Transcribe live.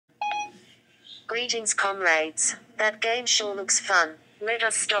Greetings, comrades. That game sure looks fun. Let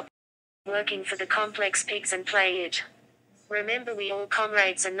us stop working for the complex pigs and play it. Remember, we all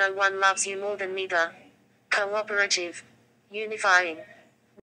comrades and no one loves you more than neither. Cooperative. Unifying.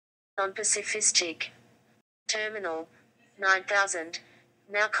 Non-pacifistic. Terminal. 9000.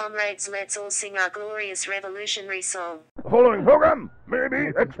 Now, comrades, let's all sing our glorious revolutionary song. The following program may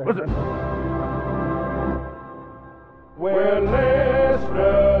be explicit. We're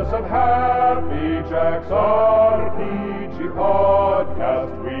listeners of Happy Jack's RPG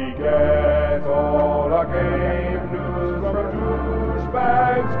podcast. We get all our game news from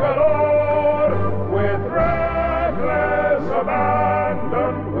douchebags galore. With reckless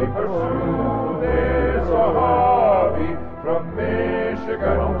abandon, we pursue this hobby from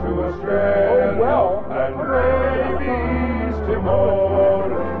Michigan to Australia and Rabies to more.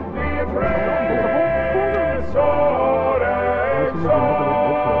 The phrase or exalted,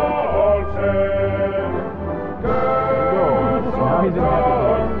 girls of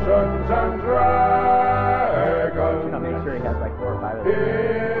Dungeons and Dragons. Make sure he has like 4 or 5 of them.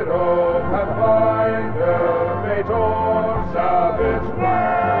 Hero, Pathfinder, Fate or Savage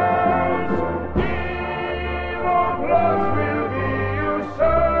Worlds. Evil plots will be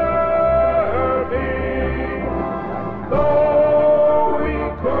usurping, though we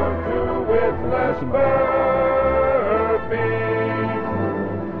could do with less burping.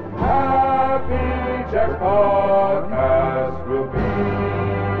 Happy Jack Podcast will be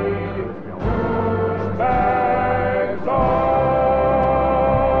douchebags all.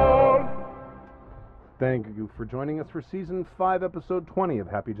 Thank you for joining us for Season 5, Episode 20 of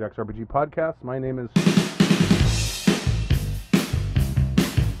Happy Jack's RPG Podcast. My name is...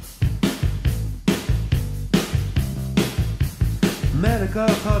 Met a girl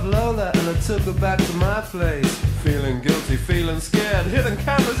called Lola and I took her back to my place. Feeling guilty, feeling scared, hidden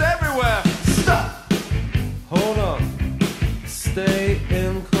cameras everywhere. Stop! Hold on. Stay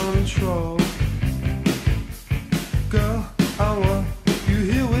in control. Girl, I want you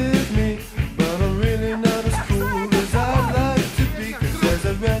here with me, but I'm really not as cool as I'd like to be. 'Cause there's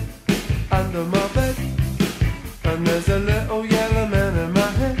a red under my bed, and there's a